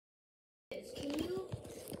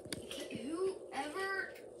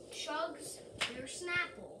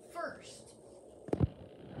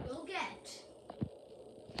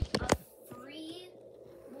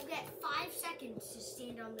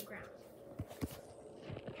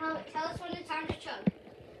Tell us when it's time to chug.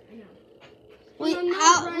 I know. Wait,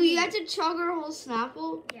 how? We have to chug our whole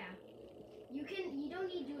Snapple? Yeah. You don't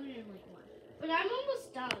need to do it in like one. But I'm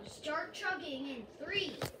almost done. Start chugging in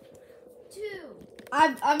 3, 2.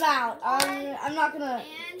 I'm out. I'm not gonna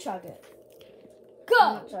chug it. Go.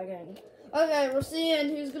 I'm not chugging. Okay, we're seeing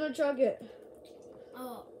who's gonna chug it.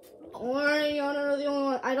 Oh. Warren, you are the only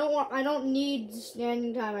one. I don't need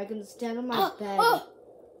standing time. I can stand on my bed. Oh.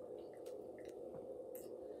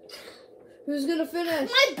 Who's gonna finish?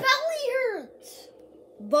 My belly hurts.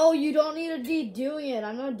 Bo, you don't need to be doing it.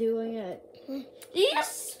 I'm not doing it. Did you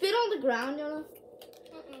just spit on the ground, Yona?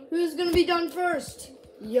 Who's gonna be done first?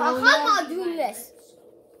 Yona. I'm not doing this.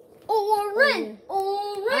 Oren.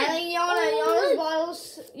 I think Yona's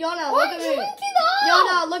bottles. Yona, look at me. Drink it up.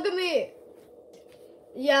 Yona, look at me.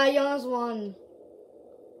 Yeah, Yona's won.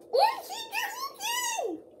 Oren, keep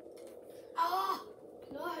drinking. Oh,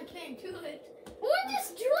 no, I can't do it. Oren,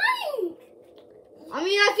 just drink. I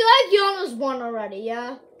mean, I feel like Yona's won already,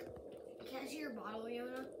 yeah? Can I see your bottle,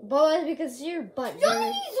 Yona? Bo, that's because of your butt.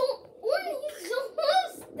 Oren, he's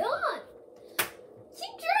almost done.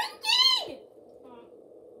 Keep drinking.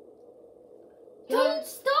 Don't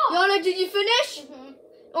stop. Yona, did you finish? Mhm.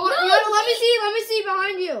 Oh, No, Yona, let me see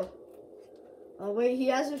behind you. Oh, wait, he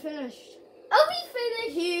hasn't finished. Oh, he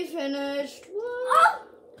finished. He finished. Oh.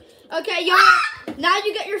 Okay, Yona, now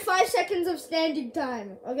you get your 5 seconds of standing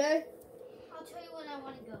time, okay? I'll tell you when I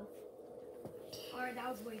want to go. Alright, that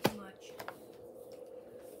was way too much.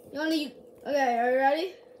 Yona, okay, are you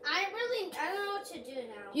ready? I don't know what to do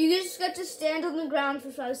now. You just get to stand on the ground for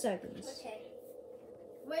 5 seconds. Okay.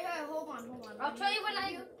 Wait, hold on. I'll tell you when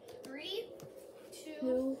I go. 3,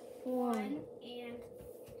 2, 1, and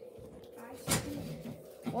 5 seconds.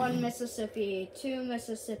 1 Mississippi, 2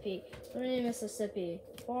 Mississippi, 3 Mississippi,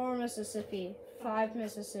 4 Mississippi, 5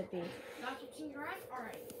 Mississippi. Got your finger on?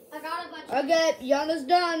 Alright. I got a bunch. Okay, Yona's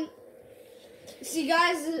done. See,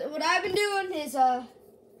 guys, what I've been doing is,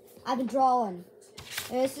 I've been drawing.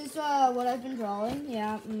 This is, what I've been drawing.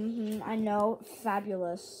 Yeah, I know.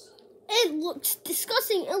 Fabulous. It looks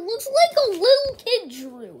disgusting. It looks like a little kid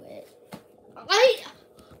drew it. I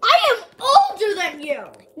am older than you.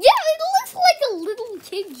 Yeah, it looks like a little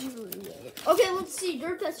kid drew it. Okay, let's see.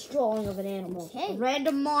 Your best drawing of an animal. Okay. A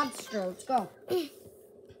random monster. Let's go.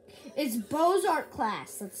 It's Bo's art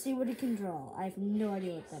class. Let's see what he can draw. I have no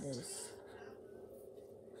idea what that is.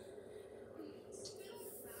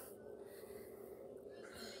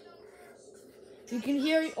 You can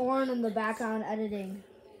hear Oren in the background editing.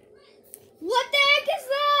 What the heck is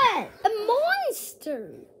that? A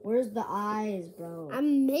monster. Where's the eyes, bro?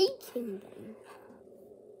 I'm making them.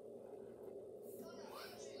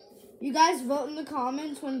 You guys vote in the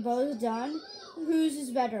comments when Bo's done. Whose is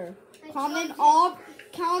better? Comment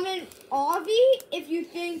Avi if you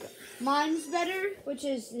think mine's better, which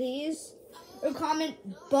is these. Or comment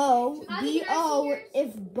Bo, B-O,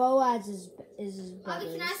 if Boaz is better.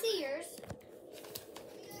 Avi, can I see yours?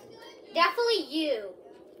 Definitely you.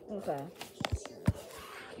 Okay.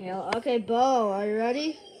 Yeah, okay, Bo, are you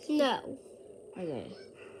ready? No. Okay.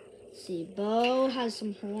 Let's see, Bo has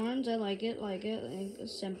some horns. I like it.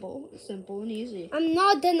 Simple and easy. I'm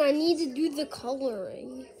not done. I need to do the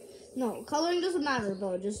coloring. No, coloring doesn't matter,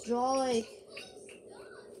 Bo. Just draw like.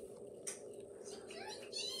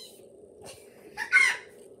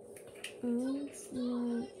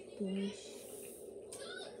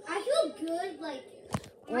 I feel good, like.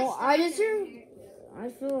 Well, I hear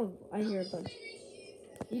a bunch.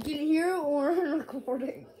 You can hear or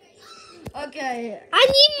recording. Okay. I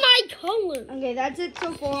need my color. Okay, that's it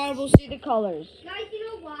so far. We'll see the colors. Guys, you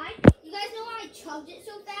know why? You guys know why I chugged it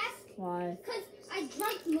so fast? Why? Because I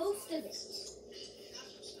drank most of it.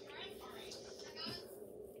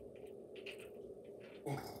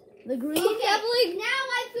 The green. Okay, now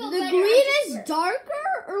I feel The better. green is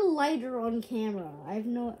darker or lighter on camera. I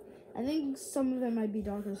think some of it might be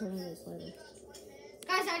darker, some of it's lighter.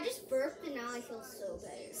 Guys, I just burped and now I feel so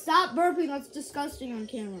better. Stop burping. That's disgusting on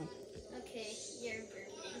camera. Okay, you're burping.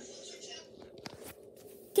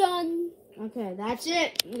 Done. Okay, that's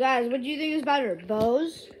it. You guys, what do you think is better?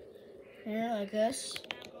 Bo's? Here, like this.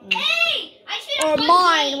 Hey! I should Or have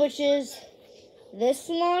mine, which is this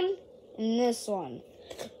one and this one.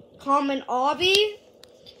 Comment Avi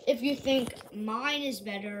if you think mine is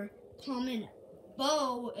better. Comment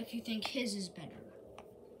Bo if you think his is better.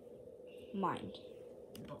 Mine.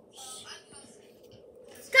 Bo's.